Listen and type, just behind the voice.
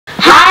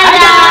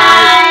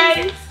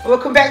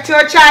welcome back to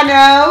our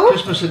channel.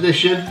 Christmas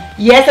edition.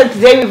 Yes, and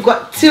today we've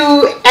got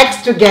 2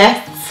 extra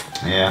guests.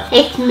 Yeah.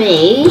 It's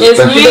me. It's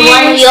the me.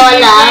 one we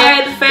all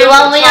love. The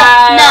one we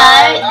all...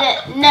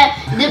 No.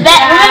 The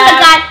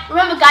best...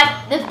 Remember guys,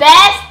 the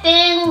best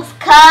things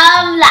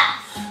come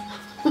last.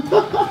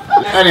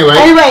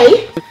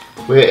 Anyway,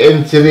 we're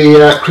into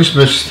the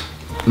Christmas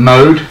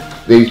mode.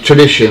 The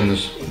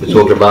traditions we're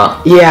talking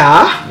about.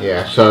 Yeah.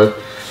 Yeah, so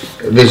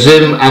the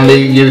Zim and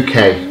the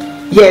UK.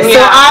 Yes,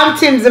 so I'm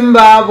Team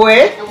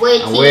Zimbabwe. And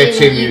we're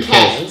Team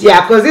UK.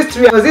 Yeah, because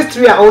these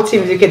three are all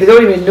Team UK. They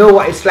don't even know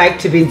what it's like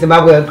to be in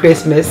Zimbabwe on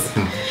Christmas.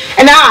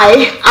 And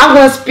I'm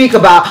going to speak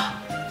about,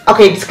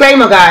 okay,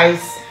 disclaimer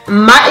guys,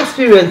 my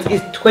experience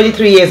is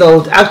 23 years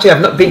old. Actually,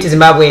 I've not been to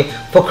Zimbabwe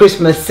for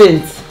Christmas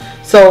since.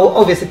 So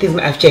obviously things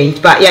might have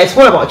changed. But yeah, it's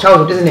all about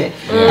childhood, isn't it?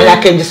 And I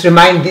can just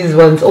remind these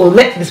ones, or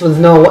let these ones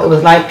know what it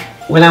was like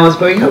when I was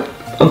growing up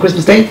on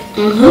Christmas Day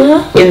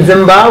in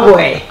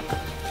Zimbabwe.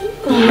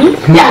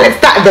 Yeah, let's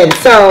start then.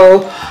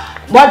 So,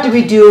 what do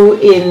we do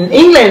in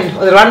England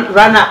for the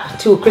run up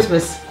to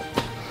Christmas?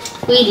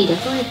 We do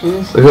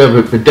decorations.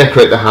 We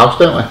decorate the house,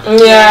 don't we?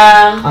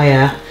 Yeah. Oh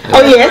yeah.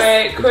 Oh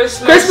yes.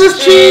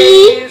 Christmas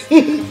trees.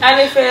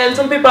 Anything.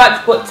 Some people like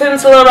to put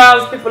tinsel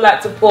around. Some people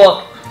like to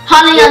put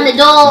holly on the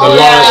door.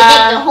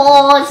 Deck the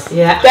halls.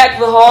 Yeah. Deck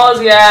the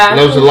halls. Yeah.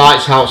 Loads of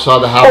lights outside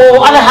the house.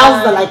 Oh, other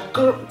houses are like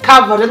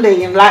covered, aren't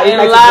they, in lights?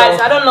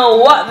 I don't know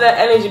what the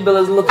energy bill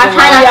is looking like.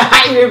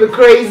 Yeah, it would be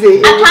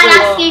crazy. I'm trying to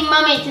ask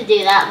Mummy to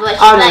do that, but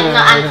she's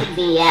not answered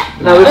me yet.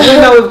 No,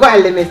 we've got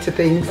a limit to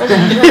things.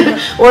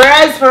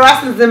 Whereas for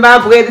us in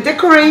Zimbabwe, the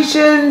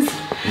decorations,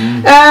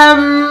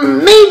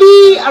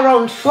 maybe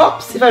around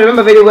shops, if I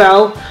remember very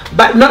well,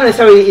 but not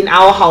necessarily in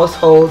our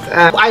household.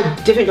 I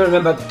definitely don't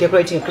remember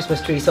decorating a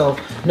Christmas tree, so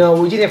no,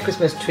 we didn't have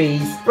Christmas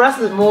trees. For us,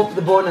 it's more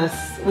the bonus.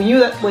 We knew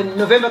that when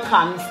November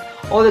comes,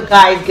 all the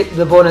guys get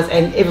the bonus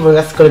and everybody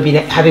else is going to be in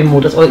a happy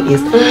mood. That's all it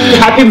is.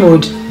 Happy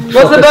mood.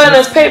 What's the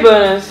bonus? Pay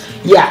bonus?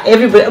 Yeah,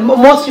 everybody.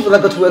 Most people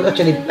that go to work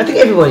actually, I think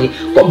everybody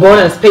got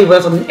bonus, pay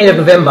bonus on the end of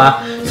November.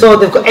 So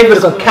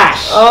everybody's got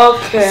cash.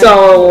 Okay.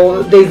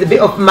 So there's a bit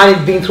of money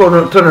being thrown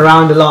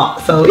around a lot.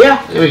 So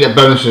yeah. We get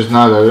bonuses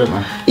now though, don't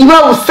we?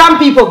 Well, some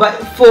people, but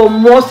for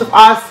most of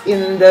us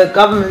in the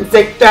government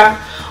sector,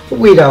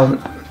 we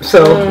don't.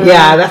 So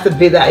yeah, that's a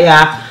bit that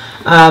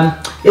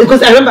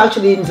because I remember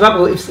actually in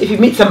Zimbabwe, if you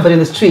meet somebody in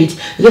the street,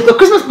 you get a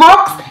Christmas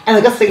box and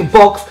they just take a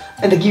box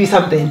and they give you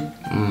something.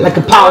 Like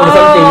a pound or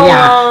something,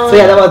 yeah. So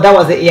yeah, that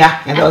was it,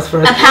 yeah. And that was for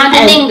us. A pound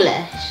in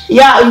English?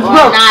 Yeah,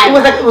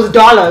 it was a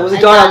dollar. It was a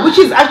dollar, which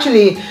is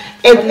actually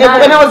when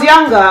I was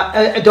younger,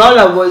 a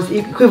dollar was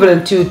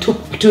equivalent to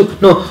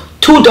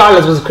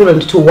 $2 was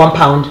equivalent to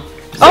 £1.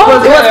 So it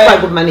was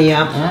quite good money,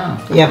 yeah.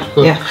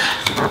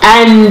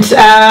 And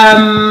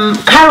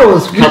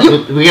carols.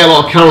 We get a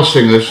lot of carol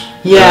singers.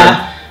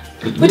 Yeah.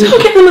 We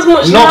don't get them as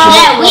much now.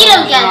 Yeah,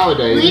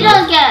 we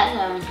don't get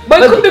them.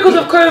 But it could be because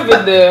of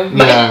COVID though.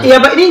 Yeah,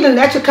 but in England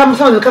they actually some of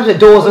them come to the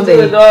doors, don't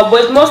they? But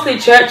it's mostly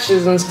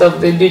churches and stuff,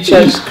 they do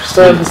church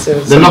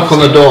services. They knock on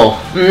the door.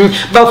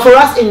 But for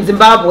us in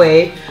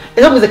Zimbabwe,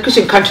 it's always a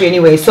Christian country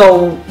anyway,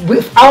 so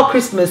with our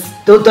Christmas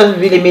doesn't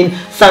really mean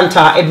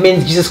Santa, it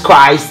means Jesus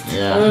Christ.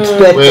 Yeah.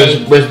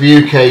 Whereas the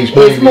UK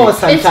it's more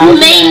Santa. It's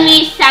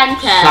mainly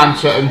Santa.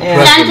 Santa and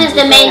presents. Santa's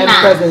the main man.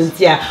 Presents,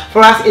 yeah.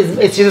 For us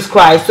it's Jesus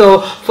Christ.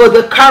 So for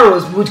the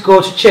carols we would go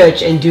to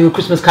church and do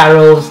Christmas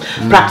carols,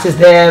 practice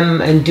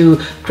them and do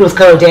Christmas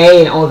carol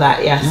day and all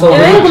that, yeah. So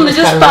in England they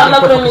just start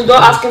knocking on your door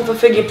asking for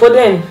figgy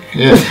pudding.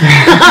 Yeah.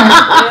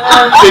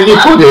 Figgy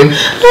pudding?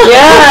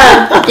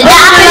 Yeah. Did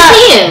that happen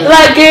to you?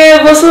 Like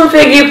give us some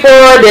figgy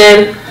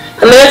pudding.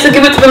 And they have to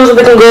give it to them so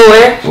they can go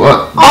away.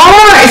 What?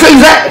 Alright, so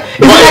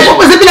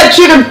was it like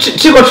trick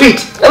or treat?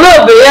 A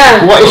little bit,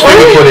 yeah. What is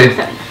figgy pudding?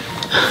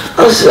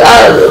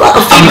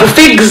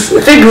 Figs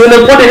in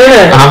the pudding,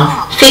 innit?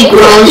 Fig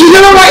rolls. You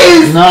don't know what it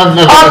is? No,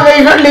 no. Oh, no,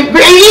 not in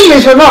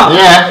English or not?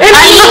 Yeah. You're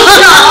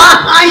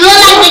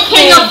like the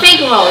king of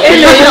fig rolls.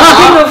 You're the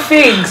king of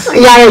figs.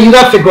 Yeah, you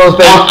got fig rolls,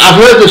 baby. I've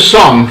heard the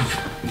song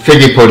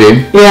Figgy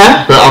Pudding.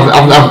 Yeah. But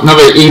I've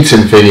never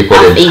eaten figgy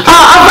pudding.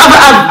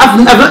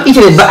 I've not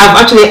eaten it, but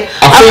I've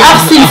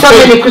seen so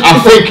many Christmas. I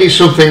think it's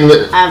something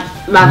that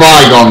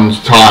bygone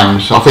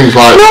times. I think it's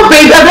like no,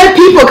 babe. I've had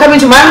people come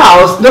into my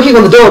house knocking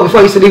on the door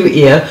before I used to live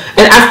here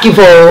and asking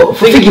for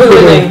figgy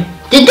pudding.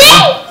 Did they?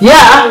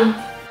 Yeah.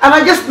 And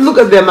I just look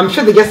at them. I'm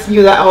sure they just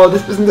knew that. Oh,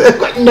 this person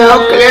got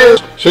no clue.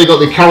 So you got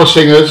the carol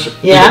singers.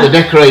 You got the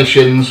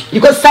decorations.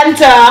 You got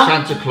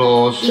Santa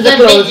Claus. You got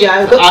Claus,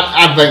 yeah.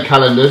 Advent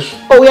calendars.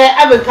 Oh yeah,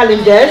 Advent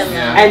calendars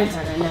and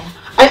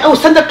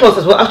Santa Claus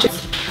as well. Actually,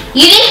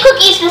 you need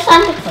cookies for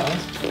Santa Claus.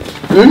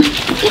 You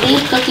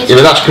need cookies. Yeah,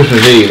 but that's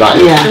Christmas Eve, that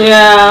is.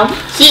 Yeah.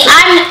 See,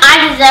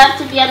 I deserve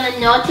to be on the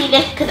naughty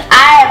list because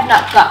I have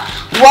not got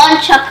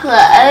one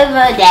chocolate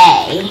over a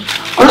day.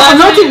 On the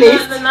naughty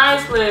list? The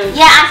nice list.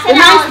 Yeah, I said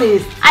the nice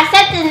list. I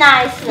said the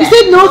nice list. You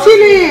said naughty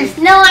list.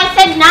 No, I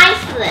said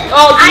nice list.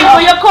 Oh, so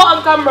you're caught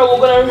on camera.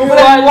 We're gonna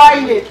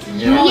rewind it.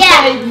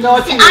 Yeah.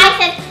 Naughty list.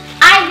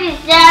 I I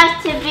deserve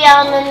to be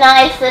on the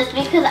nice list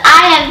because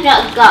I have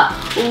not got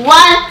 1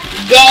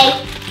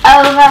 day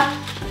over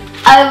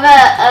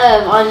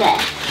on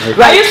this.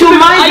 Right, to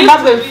my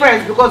Zimbabwean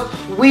friends, because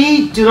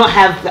we do not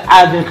have the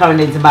advent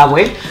calendar in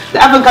Zimbabwe.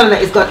 The advent calendar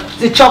has got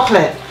the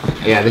chocolate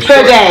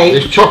per day.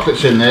 There's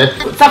chocolates in there.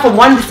 Start from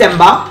 1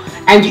 December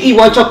and you eat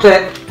 1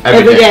 chocolate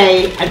every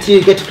day until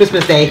you get to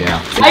Christmas Day. Yeah.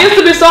 I used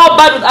to be so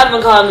bad with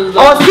advent calendars.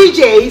 Oh,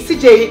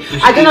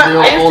 CJ, I don't know.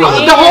 I used to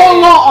eat the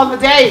whole lot on the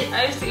day.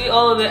 I used to eat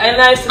all of it,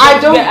 and I used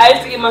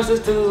to eat my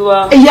sisters as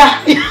well. Yeah.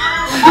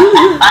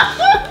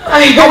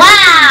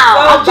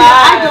 Wow. Actually,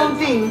 I don't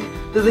think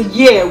there's a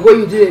year where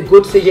you did a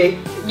good, CJ.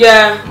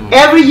 Yeah.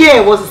 Every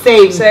year was the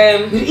same.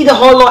 Same. You eat a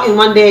whole lot in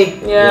 1 day.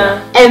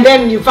 Yeah. And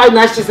then you find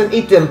nasties and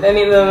eat them. I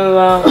eat them as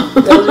well.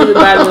 That was really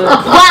bad.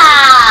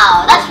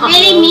 Wow, that's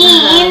really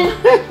mean.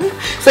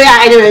 So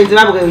yeah, anyway, in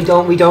Zimbabwe we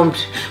don't.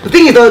 The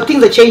thing is though,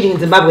 things are changing in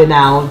Zimbabwe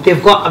now.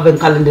 They've got advent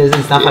calendars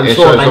and stuff, I'm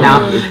sure by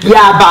now.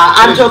 Yeah, but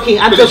I'm talking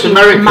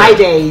my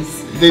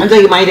days. I'm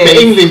talking my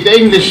days. The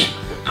English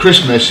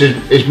Christmas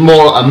is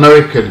more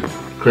American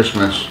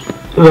Christmas.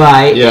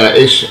 Right. Yeah,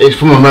 it's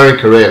from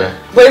America really.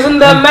 But isn't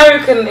the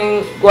American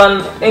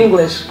one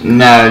English?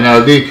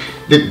 No, the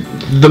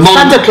modern,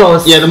 Santa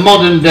Claus. Yeah, the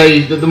modern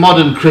day, the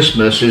modern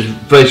Christmas is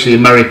basically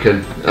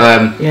American.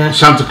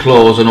 Santa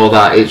Claus and all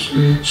that is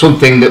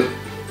something that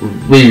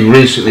we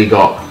recently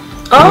got.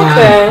 Okay.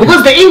 Yeah.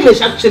 Because the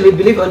English actually,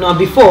 believe it or not,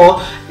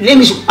 before the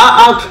English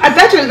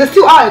actually they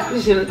still are a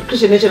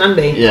Christian nation, aren't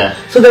they? Yeah.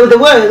 So they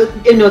were,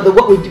 you know,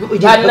 what we did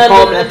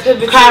perform,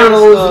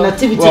 carols,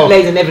 nativity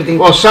plays and everything.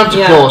 Well,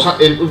 Santa Claus,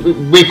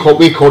 we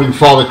called him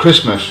Father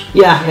Christmas.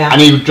 Yeah.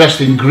 And he was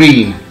dressed in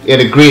green. He had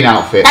a green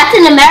outfit. That's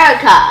in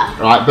America.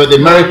 Right, but the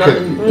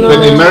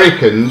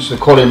Americans they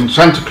call him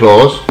Santa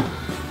Claus,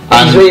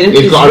 and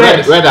he's got a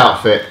red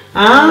outfit.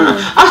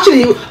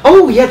 Actually,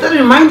 oh yeah, that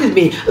reminded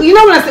me. You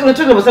know when we're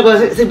talking about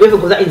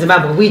in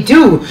Zimbabwe, we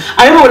do.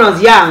 I remember when I was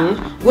young,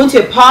 we went to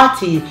a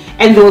party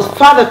and there was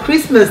Father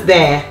Christmas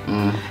there,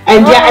 and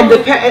and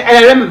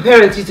I remember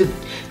parents used to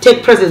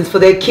take presents for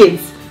their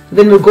kids.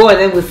 Then we'll go and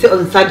then we'll sit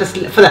on Santa's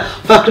for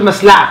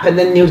Christmas lap, and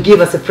then he would give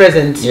us a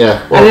present.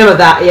 Yeah, I remember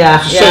that.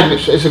 Yeah,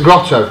 it's a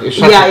grotto. It's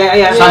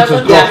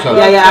Santa's grotto.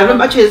 Yeah. I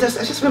remember actually. I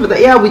just remember that.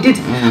 Yeah, we did.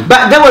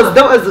 But there was.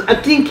 I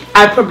think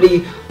I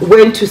probably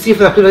went to see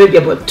Father Christmas maybe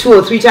about 2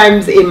 or 3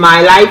 times in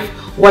my life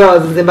while I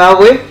was in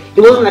Zimbabwe. It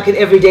wasn't like an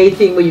everyday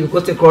thing where you go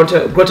to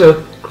grotto.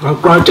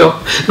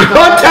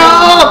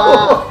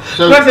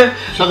 So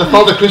the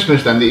Father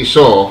Christmas then that you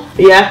saw.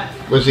 Yeah.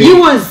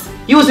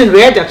 He was in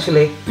red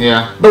actually.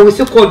 Yeah. But we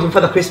still called him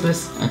Father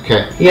Christmas.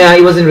 Okay. Yeah,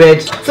 he was in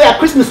red. So yeah,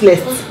 Christmas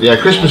lists. Yeah,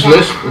 Christmas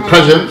list,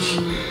 presents.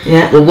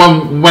 Yeah. Well,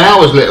 when I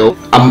was little,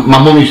 my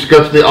mum used to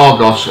go to the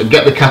Argos and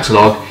get the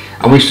catalogue,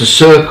 and we used to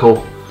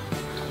circle.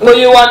 What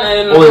you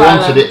wanted? We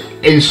wanted it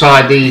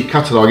inside the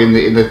catalogue in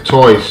the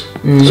toys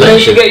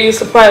section. To get you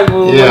surprised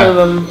with one of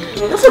them.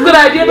 That's a good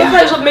idea. That's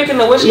why stop making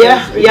a wish list.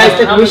 Yeah,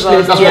 it's a wish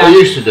list. That's what we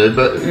used to do,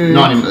 but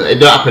not anymore. It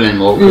don't happen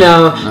anymore.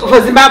 No.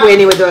 For Zimbabwe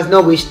anyway, there was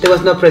no wish. There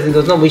was no present.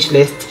 There was no wish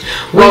list.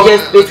 We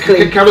just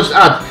basically. Can I just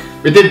add?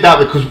 We did that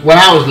because when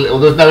I was little,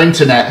 there was no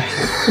internet.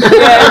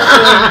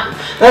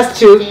 That's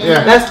true.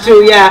 Yeah. That's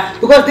true. Yeah,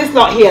 because this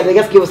lot here, they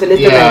just give us a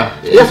list of them.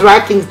 They just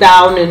write things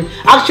down. And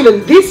actually,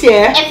 this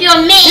year, if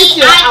you're me,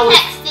 I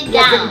texted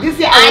down. This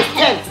year I was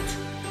text.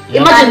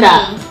 Imagine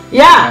that.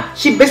 Yeah,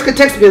 she basically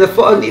texted me on the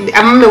phone.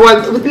 I'm the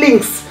one with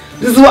links.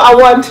 This is what I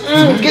want.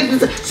 Get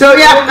this. So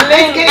yeah,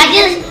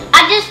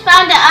 I just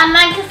found it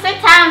online because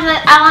sometimes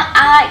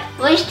I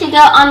wish to go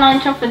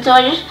online shopping, so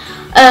I just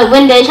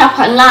window shop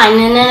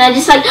online, and then I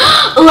just like,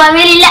 oh, I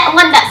really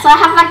want that, so I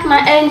have like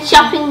my own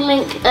shopping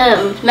link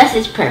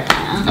message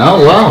profile.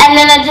 Oh wow! And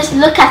then I just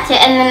look at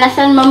it, and then I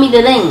send mommy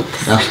the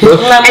links. That's good.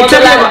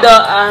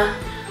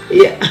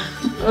 Yeah.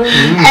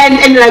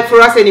 And like for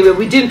us anyway,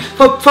 we didn't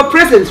for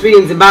presents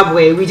really in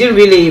Zimbabwe, we didn't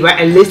really write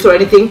a list or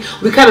anything.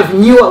 We kind of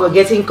knew what we were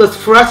getting, because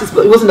for us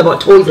it wasn't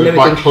about toys and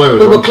everything.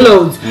 Clothes, it was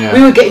clothes. Yeah.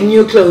 We would get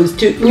new clothes,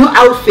 new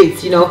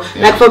outfits, you know.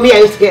 Yeah. Like for me, I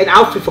used to get an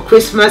outfit for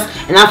Christmas,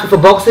 an outfit for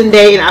Boxing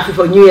Day, an outfit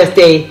for New Year's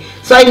Day.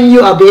 So I knew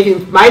I'll be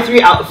having my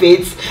 3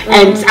 outfits,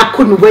 and I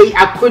couldn't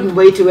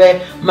wait to wear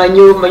my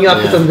new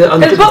outfits on the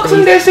Is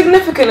Boxing Day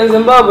significant in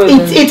Zimbabwe?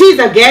 It is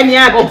again,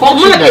 yeah. Oh,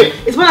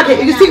 it's more like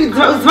you see,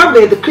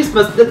 Zimbabwe, the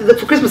Christmas,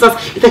 for Christmas,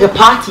 it's like a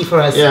party for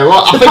us. Yeah,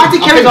 well, I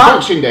think carries on.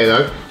 Boxing Day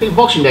though. I think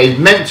Boxing Day is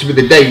meant to be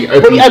the day you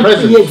open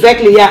presents. Yeah,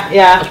 exactly. Yeah.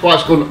 That's why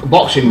it's called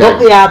Boxing Day.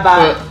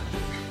 But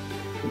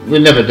we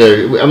never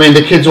do. I mean,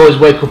 the kids always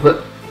wake up at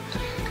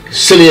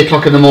silly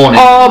o'clock in the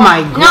morning. Oh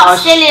my gosh. Not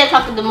silly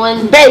o'clock in the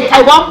morning. Babe,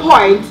 at one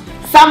point,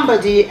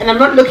 somebody, and I'm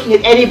not looking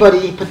at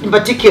anybody in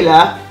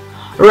particular,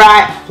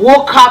 right,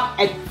 woke up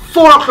at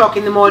 4 o'clock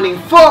in the morning,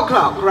 4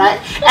 o'clock, right,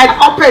 and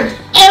opened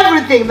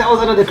everything that was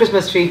under the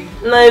Christmas tree.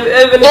 No,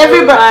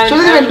 everybody. She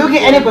wasn't even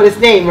looking at anybody's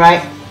name,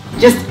 right?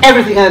 Just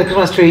everything under the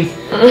Christmas tree,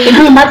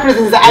 including my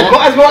presents that I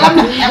got as well.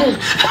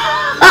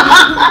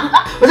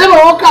 Whenever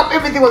I woke up,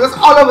 everything was just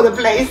all over the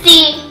place.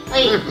 See,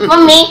 wait,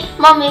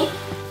 mommy.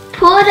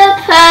 for the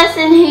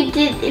person who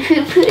did,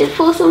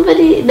 for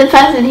somebody, the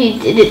person who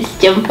did its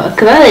jumper,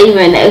 because I don't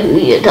even know who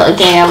you're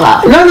talking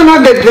about. No,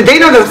 they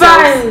know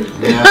themselves.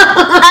 Yeah.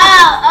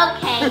 Oh,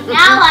 okay,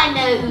 now I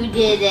know who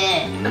did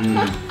it.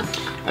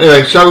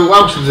 Anyway, so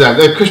what else is there?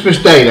 The Christmas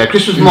Day there,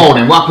 Christmas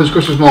morning. What happens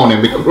Christmas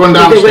morning? We run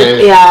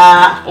downstairs.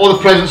 Yeah. All the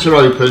presents are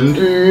opened.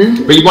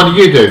 But what did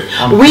you do?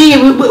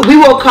 We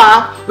woke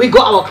up. We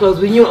got our clothes.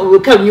 We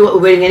kind of knew what we were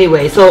wearing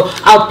anyway. So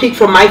I'll pick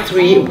from my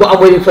 3 what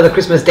I'm wearing for the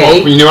Christmas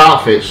Day. What, new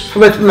outfits?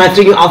 From my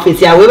 3 new outfits.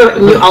 Yeah, we were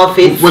new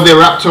outfits. Were they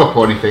wrapped up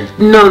or anything?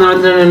 No, none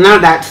of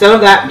that. None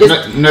of that.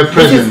 Just no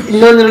presents.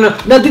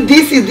 No.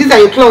 These are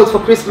your clothes for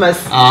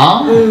Christmas.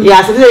 Ah.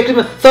 Yeah. So these are your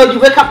Christmas. So you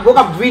woke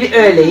up really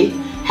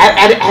early.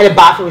 Had a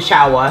bathroom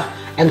shower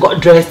and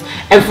got dressed,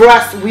 and for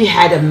us we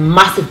had a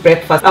massive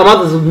breakfast. Our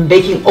mothers were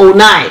baking all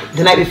night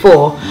the night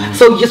before,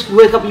 so you just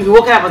wake up, you're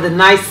walking up with the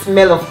nice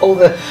smell of all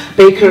the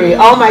bakery.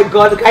 Oh my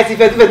god, guys, if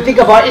I even think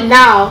about it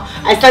now,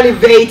 I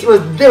salivate. It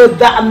was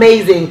that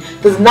amazing.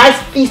 There's a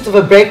nice feast of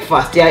a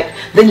breakfast. Yeah,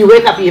 then you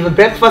wake up, you have a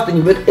breakfast, then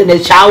you wake in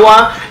a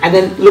shower and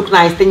then look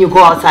nice, then you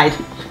go outside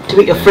to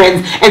meet your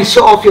friends and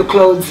show off your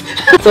clothes.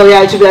 So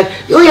yeah, it should be like,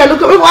 oh yeah,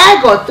 look at what I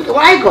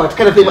got,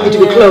 kind of thing. It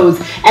should be clothes.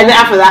 And then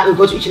after that we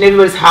go to each and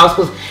everybody's house,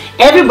 because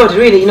everybody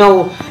really, you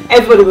know,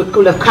 everybody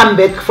would have come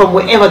back from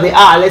wherever they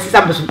are. Let's say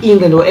somebody from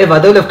England or whatever,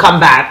 they would have come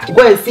back to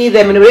go and see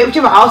them, and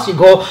whichever house you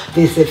go,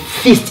 there's a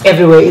feast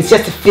everywhere. It's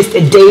just a feast,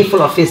 a day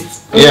full of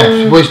feasts.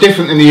 Yeah, well, it's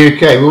different in the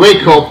UK. We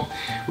wake up,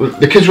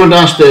 the kids run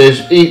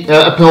downstairs,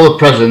 open all the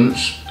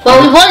presents.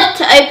 Well, we want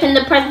to open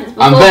the presents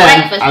before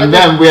breakfast. And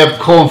then we have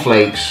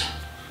cornflakes.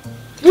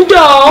 We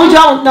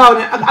don't. No.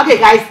 Okay,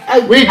 guys.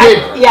 We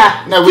did.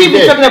 Yeah. No, we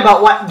did. Talking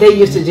about what they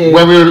used to do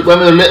when we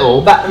were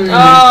little. But,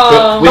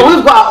 but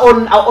we've got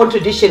our own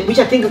tradition, which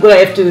I think we're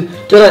gonna have to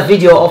do a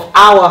video of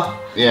our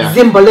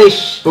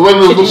Zimbabwean. But when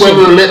we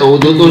were little,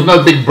 there was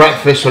no big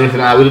breakfast or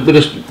anything like that. We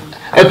just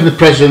open the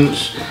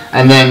presents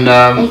and then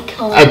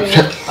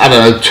I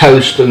don't know,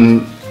 toast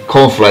and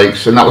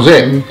cornflakes, and that was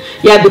it.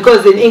 Yeah,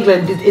 because in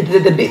England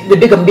the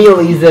bigger meal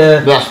is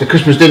that's the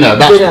Christmas dinner.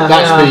 That's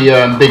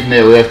the big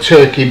meal. We have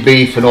turkey,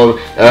 beef, and all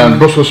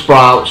Brussels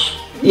sprouts.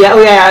 Yeah,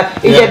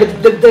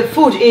 the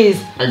food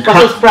is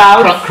Brussels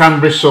sprouts,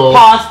 cranberry sauce,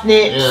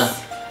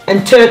 parsnips,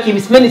 and turkey.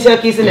 It's many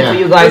turkeys in there for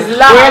you guys.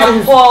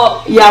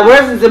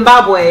 Whereas in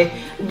Zimbabwe,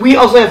 we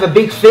also have a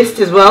big feast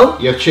as well.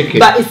 Your chicken.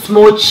 But it's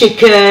more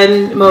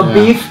chicken, more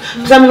beef.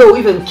 Some people will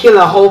even kill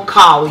a whole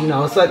cow, you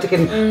know, so they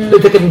can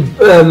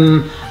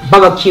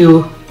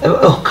barbecue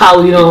a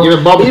cow, you know. You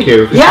have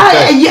barbecue?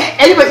 Yeah.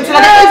 Anyway, it's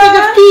like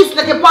a feast,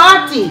 like a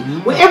party.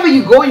 Wherever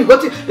you go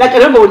to, like I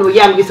remember when we were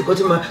young, we used to go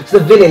to the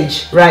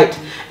village, right?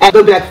 And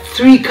there'll be like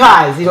 3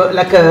 cars, you know,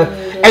 like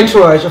a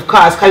entourage of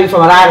cars coming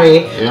from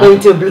Harare, going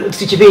to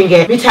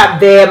Chibinge. Meet up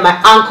there, my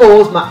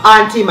uncles, my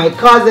auntie, my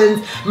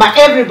cousins,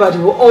 everybody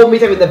will all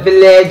meet up in the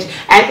village.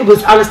 And it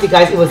was, honestly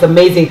guys, it was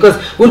amazing,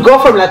 because we'd go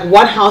from like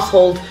one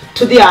household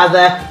to the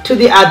other,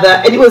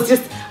 and it was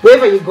just,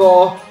 wherever you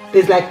go,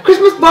 there's like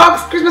Christmas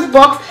box,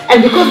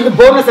 and because of the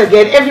bonus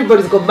again,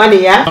 everybody's got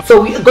money, yeah?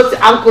 So we go to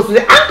uncles and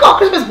say, uncle,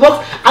 Christmas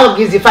box, uncle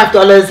gives you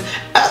 $5.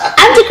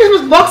 Auntie,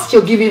 Christmas box,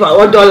 she'll give you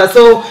 $1.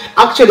 So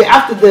actually,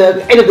 after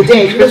the end of the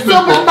day, there's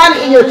so much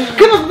money in your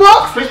Christmas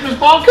box, and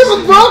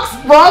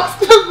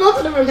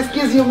everyone just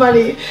gives you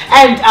money.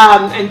 And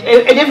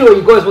everywhere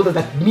you go as well, there's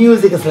like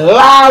music is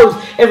loud,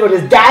 everyone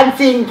is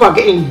dancing, people are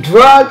getting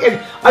drunk, and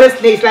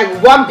honestly, it's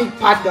like one big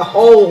party, the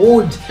whole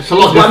hood. It's a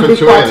lot different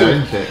to here,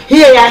 isn't it?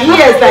 Here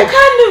it's like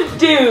kind of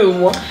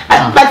do.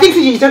 I think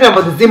you're talking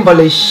about the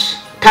Zimbabwean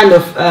kind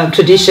of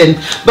tradition,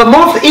 but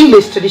more of the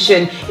English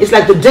tradition is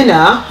like the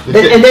dinner, and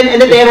then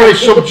they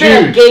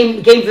play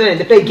games in it.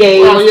 They play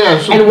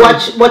games and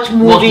watch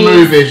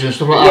movies and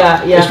stuff like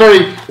that. Yeah. It's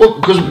very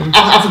because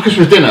after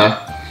Christmas dinner,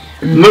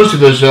 most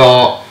of us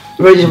are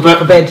ready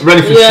for bed,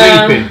 ready for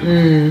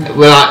sleeping.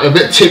 We're like a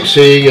bit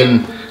tipsy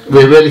and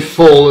we're really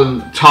full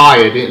and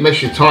tired. It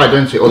makes you tired,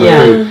 doesn't it? Or the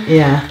food.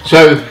 Yeah.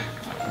 So,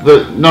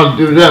 not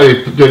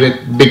really doing a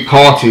big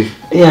party.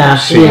 Yeah.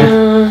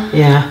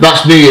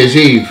 That's New Year's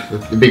Eve,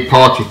 the big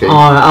party thing.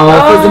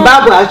 For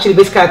Zimbabwe, actually,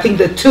 basically, I think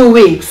the 2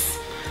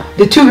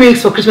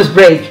 weeks for Christmas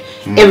break,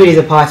 every day is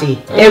a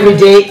party. Every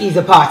day is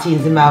a party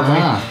in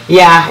Zimbabwe.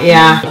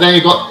 Yeah. Then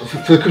you got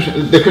for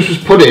the Christmas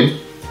pudding.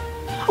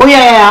 Oh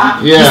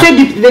yeah. You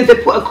said they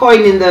put a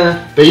coin in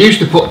the. They used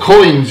to put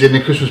coins in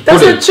the Christmas pudding.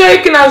 That's what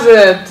chicken has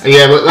it.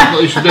 Yeah, but that's what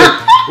they used to do.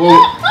 Well,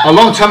 a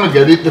long time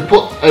ago, they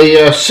put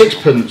a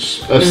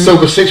sixpence, a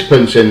silver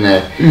sixpence in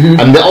there,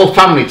 and the whole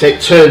family take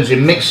turns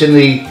in mixing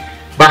the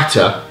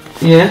batter.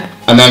 Yeah.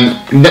 And then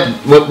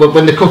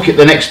when they cook it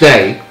the next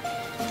day,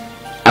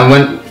 and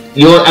when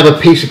you have a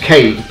piece of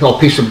cake or a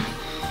piece of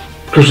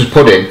Christmas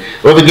pudding,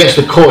 whoever gets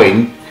the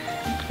coin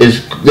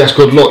that's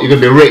good luck. You're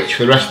going to be rich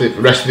for the rest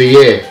of the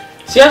year.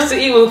 So you have to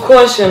eat with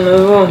caution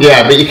as well.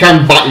 Yeah, but you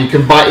can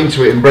bite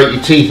into it and break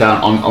your teeth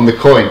out on the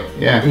coin.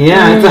 Yeah.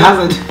 Yeah, it's a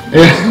hazard.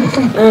 Yeah.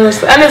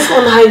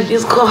 And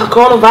it's called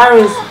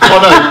coronavirus. Oh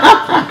no,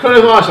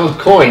 coronavirus on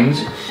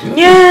coins.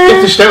 Yeah. You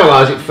have to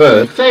sterilise it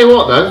first. Tell you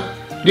what though,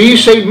 Do you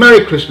say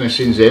Merry Christmas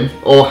in Zim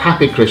or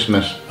Happy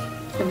Christmas?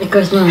 Happy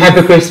Christmas.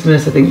 Happy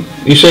Christmas, I think.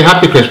 You say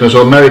Happy Christmas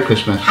or Merry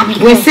Christmas? Happy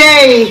We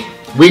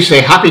Christmas. We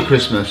say Happy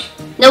Christmas.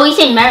 No, we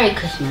say Merry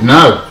Christmas.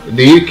 No, in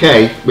the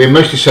UK we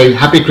mostly say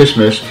Happy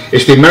Christmas.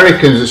 It's the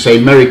Americans that say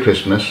Merry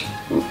Christmas.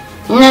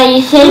 No,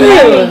 you say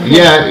Merry Christmas.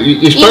 Yeah,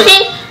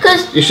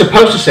 You're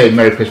supposed to say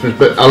Merry Christmas,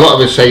 but a lot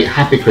of us say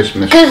Happy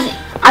Christmas.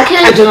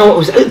 I don't know what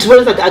was. To be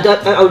honest,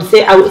 I would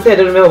say I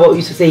don't remember what we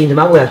used to say in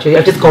Zimbabwe. Actually,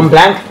 I've just gone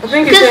blank. I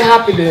think you say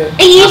happy day.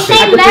 You say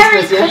Happy Merry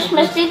Christmas, yeah.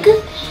 Christmas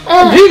because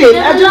Really?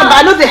 I don't know, but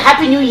I know the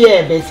Happy New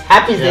Year, but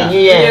Happy is the New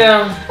Year.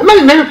 Yeah.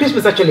 Maybe Merry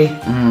Christmas actually.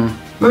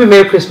 Maybe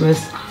Merry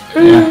Christmas.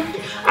 Yeah.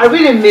 I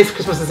really miss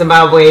Christmas in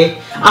Zimbabwe.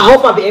 I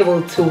hope I'll be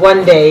able to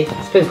one day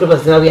spend Christmas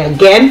in Zimbabwe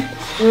again.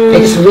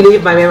 And just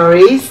relive my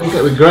memories. I think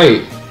that would be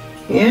great.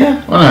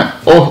 Yeah. Right.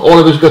 All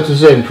of us go to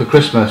Zim for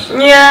Christmas.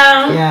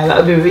 Yeah. Yeah,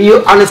 that would be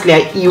you.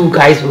 Honestly, you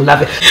guys will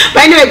love it.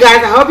 But anyway,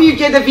 guys, I hope you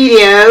enjoyed the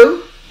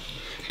video.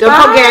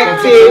 Don't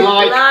forget to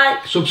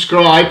like,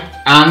 subscribe,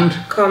 and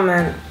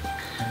comment.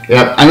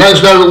 Yeah, and let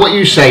us know what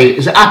you say.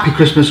 Is it Happy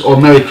Christmas or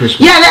Merry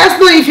Christmas? Yeah, let us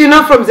know if you're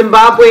not from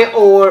Zimbabwe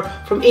or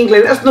from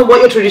England. Let us know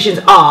what your traditions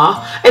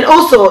are. And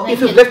also,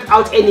 if you've left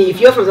out any, if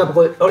you're from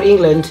Zimbabwe or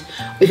England,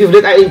 if you've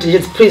left out any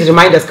traditions, please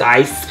remind us,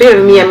 guys. Speaking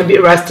of me, I'm a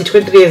bit rusty.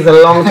 23 years is a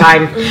long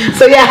time.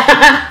 So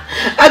yeah.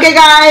 Okay,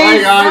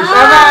 guys. Bye, guys.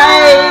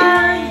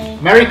 Bye-bye.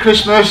 Merry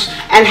Christmas.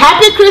 And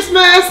Happy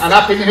Christmas. And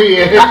Happy New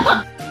Year.